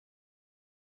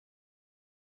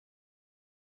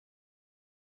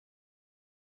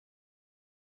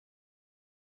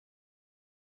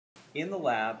In the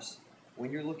labs,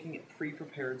 when you're looking at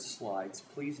pre-prepared slides,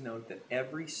 please note that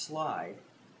every slide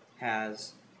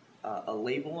has a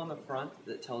label on the front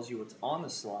that tells you what's on the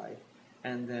slide,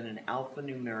 and then an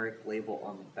alphanumeric label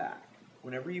on the back.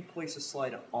 Whenever you place a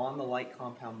slide on the light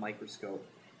compound microscope,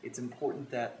 it's important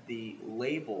that the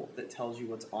label that tells you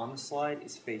what's on the slide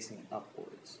is facing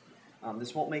upwards.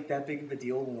 This won't make that big of a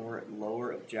deal when we're at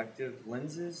lower objective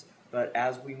lenses, but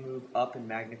as we move up in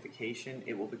magnification,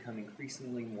 it will become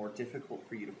increasingly more difficult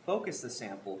for you to focus the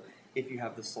sample if you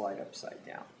have the slide upside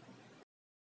down.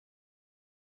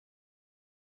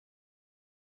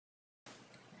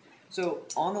 So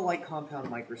on the light compound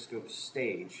microscope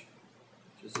stage,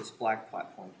 which is this black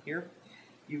platform here,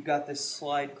 you've got this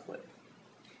slide clip.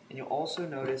 And you'll also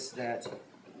notice that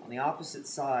on the opposite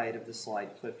side of the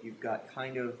slide clip, you've got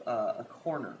kind of a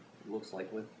corner, it looks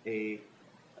like, with a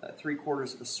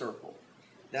 3/4 of a circle.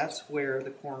 That's where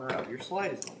the corner of your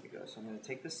slide is going to go. So I'm going to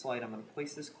take this slide, I'm going to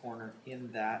place this corner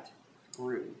in that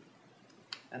groove.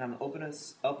 And I'm going to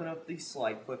open up the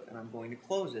slide clip, and I'm going to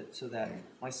close it so that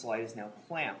my slide is now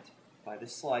clamped by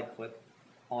this slide clip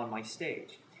on my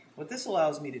stage. What this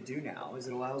allows me to do now is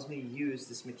it allows me to use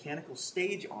this mechanical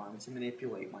stage arm to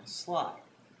manipulate my slide.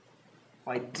 If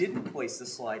I didn't place the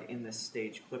slide in this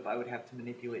stage clip, I would have to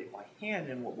manipulate it by hand,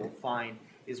 and what we'll find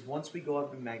is once we go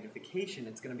up in magnification,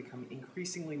 it's going to become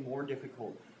increasingly more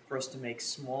difficult for us to make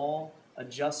small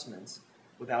adjustments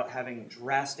without having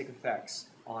drastic effects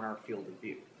on our field of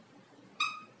view.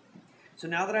 So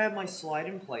now that I have my slide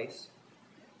in place,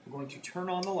 I'm going to turn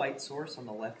on the light source on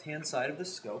the left-hand side of the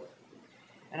scope,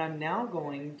 and I'm now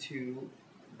going to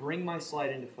bring my slide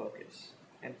into focus.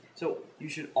 Okay? So you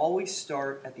should always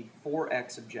start at the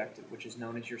 4x objective, which is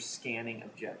known as your scanning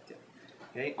objective.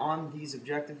 Okay? On these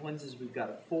objective lenses, we've got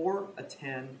a 4, a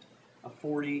 10, a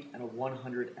 40, and a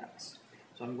 100x.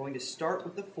 So I'm going to start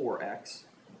with the 4x.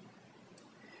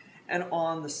 And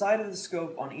on the side of the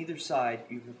scope, on either side,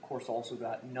 you've of course also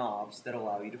got knobs that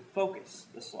allow you to focus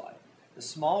the slide. The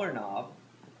smaller knob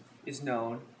is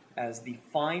known as the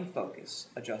fine focus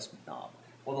adjustment knob,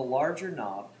 while the larger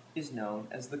knob is known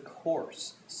as the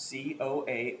coarse, C-O-A-R-S-E,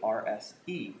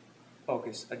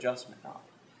 focus adjustment knob.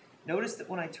 Notice that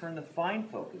when I turn the fine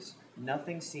focus,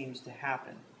 nothing seems to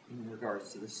happen in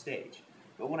regards to the stage.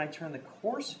 But when I turn the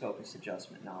coarse focus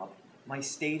adjustment knob, my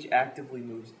stage actively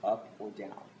moves up or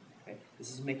down. Okay?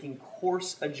 This is making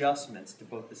coarse adjustments to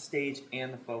both the stage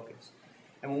and the focus.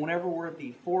 And whenever we're at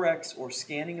the 4x or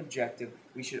scanning objective,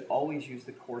 we should always use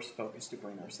the coarse focus to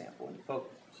bring our sample into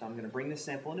focus. So I'm going to bring this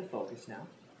sample into focus now.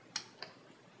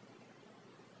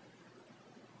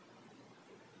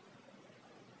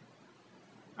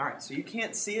 Alright, so you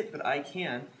can't see it, but I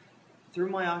can. Through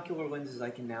my ocular lenses,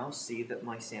 I can now see that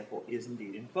my sample is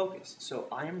indeed in focus. So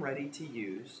I am ready to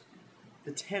use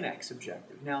the 10x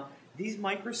objective. Now, these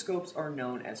microscopes are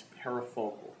known as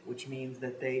parafocal, which means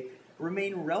that they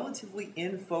remain relatively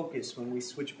in focus when we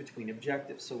switch between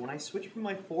objectives. So when I switch from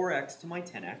my 4x to my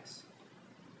 10x,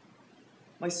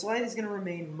 my slide is going to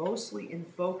remain mostly in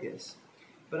focus,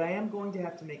 but I am going to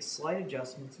have to make slight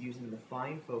adjustments using the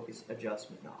fine focus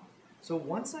adjustment knob. So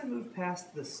once I move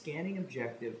past the scanning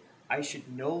objective, I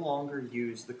should no longer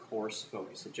use the coarse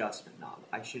focus adjustment knob.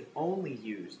 I should only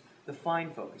use the fine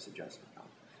focus adjustment knob.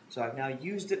 So I've now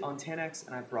used it on 10x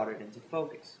and I've brought it into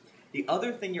focus. The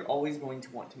other thing you're always going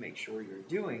to want to make sure you're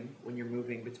doing when you're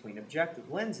moving between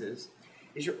objective lenses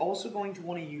is you're also going to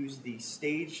want to use the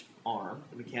stage arm,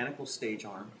 the mechanical stage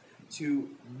arm, to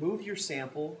move your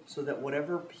sample so that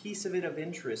whatever piece of it of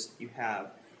interest you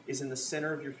have is in the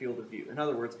center of your field of view. In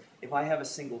other words, if I have a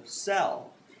single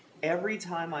cell, every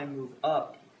time I move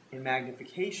up in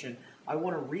magnification, I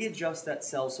want to readjust that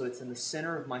cell so it's in the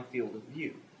center of my field of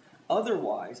view.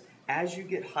 Otherwise, as you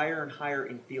get higher and higher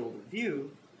in field of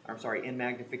view, in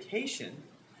magnification,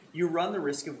 you run the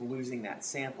risk of losing that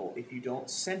sample if you don't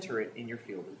center it in your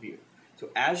field of view. So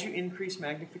as you increase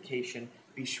magnification,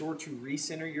 be sure to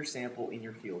recenter your sample in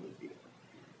your field of view.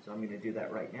 So I'm going to do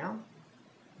that right now.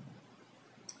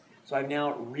 So I've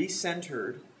now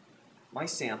recentered my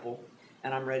sample,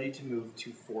 and I'm ready to move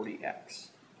to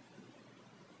 40x.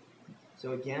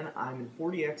 So again, I'm in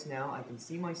 40x now. I can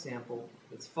see my sample.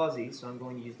 It's fuzzy, so I'm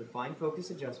going to use the fine focus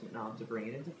adjustment knob to bring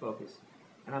it into focus.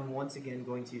 And I'm once again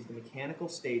going to use the mechanical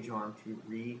stage arm to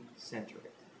recenter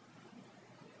it.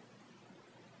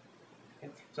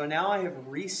 Okay. So now I have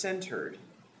recentered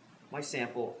my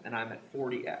sample, and I'm at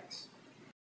 40x.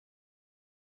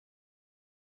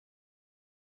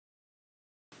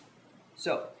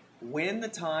 So when the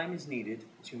time is needed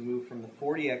to move from the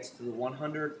 40x to the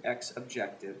 100x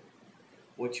objective,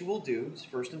 what you will do is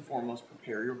first and foremost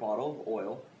prepare your bottle of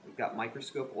oil. We've got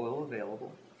Microscope oil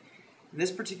available. And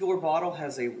this particular bottle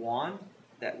has a wand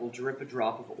that will drip a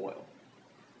drop of oil.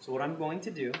 So what I'm going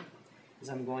to do is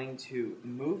I'm going to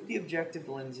move the objective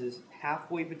lenses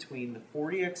halfway between the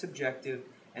 40x objective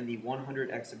and the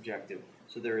 100x objective,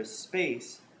 so there is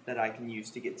space that I can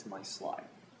use to get to my slide.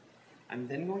 I'm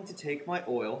then going to take my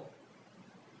oil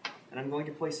and I'm going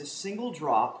to place a single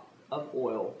drop of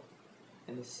oil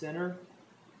in the center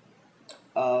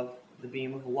of the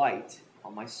beam of light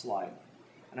on my slide.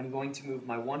 And I'm going to move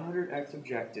my 100x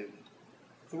objective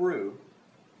through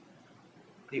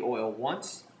the oil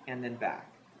once and then back.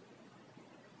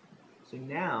 So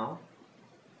now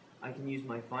I can use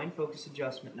my fine focus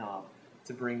adjustment knob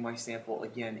to bring my sample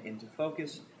again into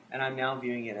focus, and I'm now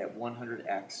viewing it at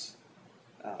 100x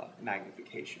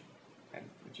magnification, okay,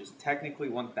 which is technically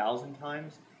 1,000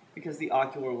 times because the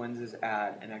ocular lenses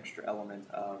add an extra element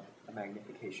of a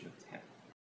magnification of 10.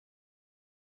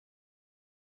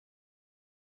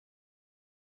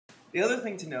 The other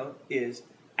thing to note is,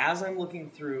 as I'm looking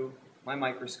through my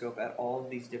microscope at all of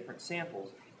these different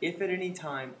samples, if at any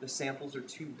time the samples are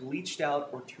too bleached out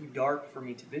or too dark for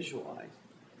me to visualize,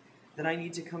 then I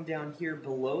need to come down here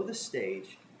below the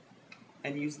stage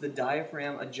and use the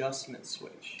diaphragm adjustment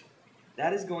switch.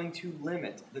 That is going to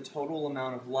limit the total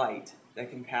amount of light that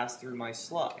can pass through my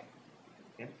slide.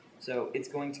 Okay? So it's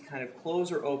going to kind of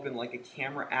close or open like a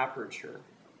camera aperture,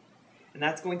 and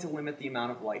that's going to limit the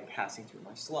amount of light passing through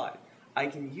my slide. I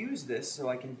can use this so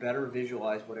I can better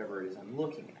visualize whatever it is I'm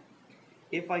looking at.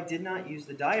 If I did not use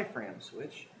the diaphragm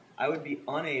switch, I would be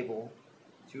unable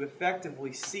to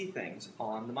effectively see things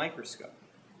on the microscope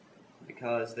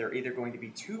because they're either going to be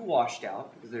too washed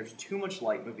out because there's too much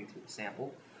light moving through the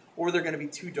sample, or they're going to be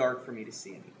too dark for me to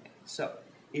see anything. So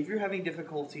if you're having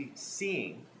difficulty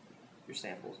seeing your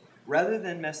samples, rather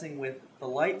than messing with the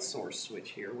light source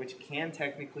switch here, which can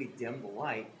technically dim the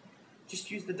light,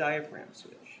 just use the diaphragm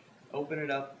switch. Open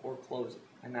it up or close it,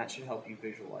 and that should help you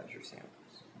visualize your samples.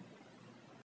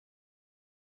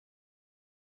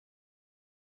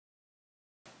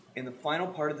 In the final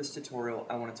part of this tutorial,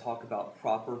 I want to talk about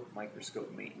proper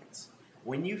microscope maintenance.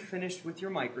 When you've finished with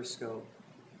your microscope,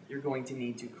 you're going to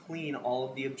need to clean all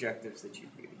of the objectives that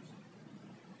you've used.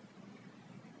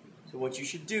 So what you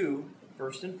should do,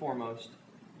 first and foremost,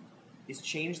 is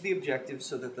change the objective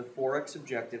so that the 4x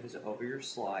objective is over your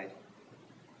slide,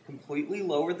 completely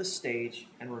lower the stage,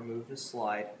 and remove the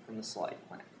slide from the slide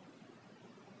plant.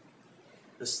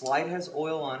 The slide has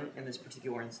oil on it in this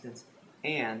particular instance,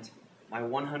 and my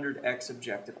 100x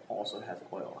objective also has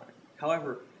oil on it.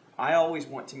 However, I always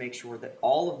want to make sure that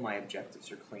all of my objectives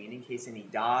are clean in case any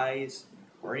dyes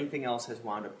or anything else has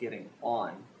wound up getting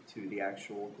on to the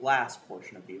actual glass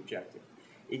portion of the objective.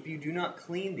 If you do not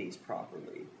clean these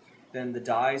properly, then the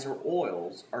dyes or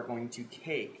oils are going to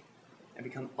cake and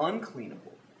become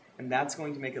uncleanable. And that's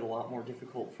going to make it a lot more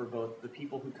difficult for both the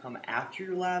people who come after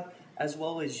your lab as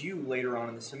well as you later on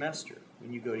in the semester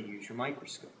when you go to use your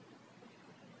microscope.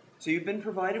 So you've been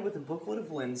provided with a booklet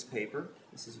of lens paper.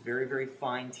 This is very, very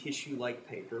fine tissue-like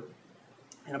paper,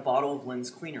 and a bottle of lens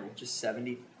cleaner, which is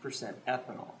 70%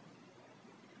 ethanol.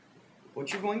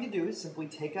 What you're going to do is simply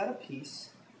take out a piece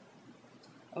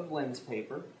of lens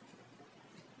paper.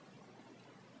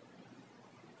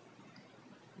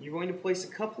 You're going to place a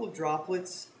couple of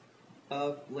droplets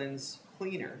of lens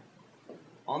cleaner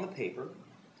on the paper,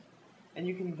 and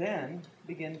you can then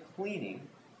begin cleaning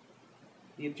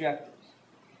the objectives.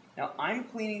 Now, I'm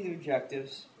cleaning the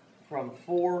objectives from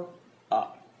 4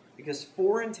 up, because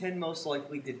 4 and 10 most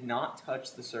likely did not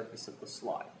touch the surface of the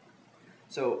slide.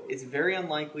 So it's very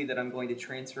unlikely that I'm going to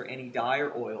transfer any dye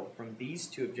or oil from these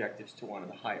 2 objectives to one of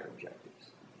the higher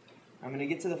objectives. I'm going to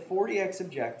get to the 40x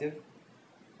objective,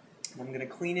 and I'm going to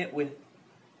clean it with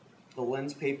the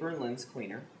lens paper and lens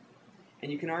cleaner. And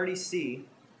you can already see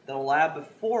that a lab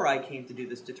before I came to do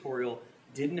this tutorial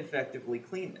didn't effectively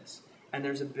clean this. And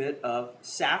there's a bit of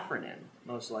safranin,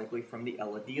 most likely from the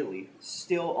LED leaf,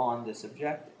 still on this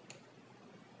objective.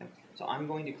 Okay. So I'm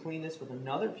going to clean this with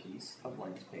another piece of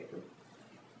lens paper.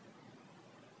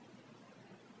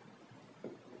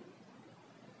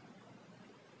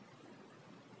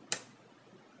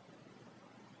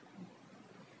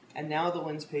 And now the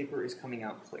lens paper is coming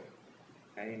out clear,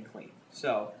 okay, and clean.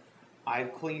 So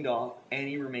I've cleaned off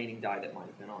any remaining dye that might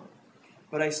have been on it.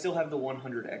 But I still have the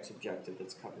 100x objective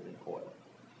that's covered in oil.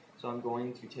 So I'm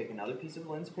going to take another piece of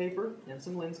lens paper and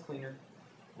some lens cleaner,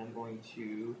 and I'm going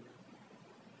to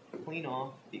clean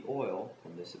off the oil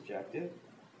from this objective,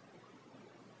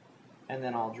 and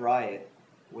then I'll dry it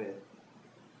with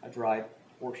a dry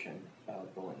portion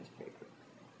of the lens paper.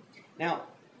 Now,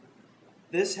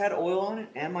 this had oil on it,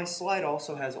 and my slide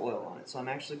also has oil on it, so I'm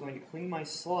actually going to clean my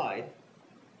slide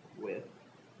with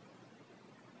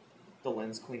the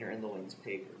lens cleaner and the lens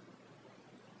paper.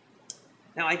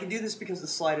 Now I can do this because the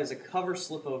slide has a cover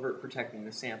slip over it protecting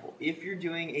the sample. If you're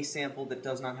doing a sample that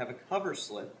does not have a cover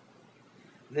slip,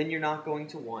 then you're not going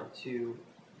to want to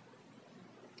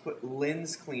put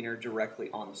lens cleaner directly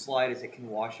on the slide, as it can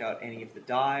wash out any of the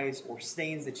dyes or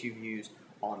stains that you've used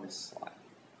on this slide.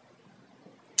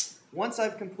 Once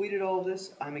I've completed all of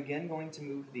this, I'm again going to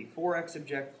move the 4x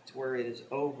objective to where it is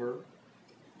over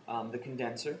the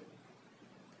condenser.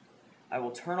 I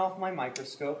will turn off my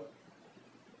microscope.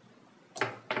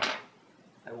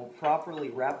 I will properly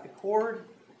wrap the cord.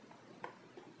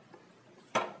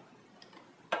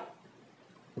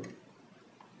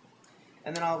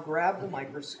 And then I'll grab the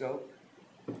microscope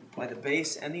by the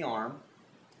base and the arm,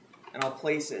 and I'll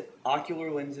place it, ocular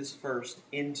lenses first,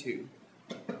 into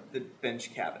the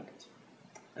bench cabinet.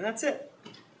 And that's it.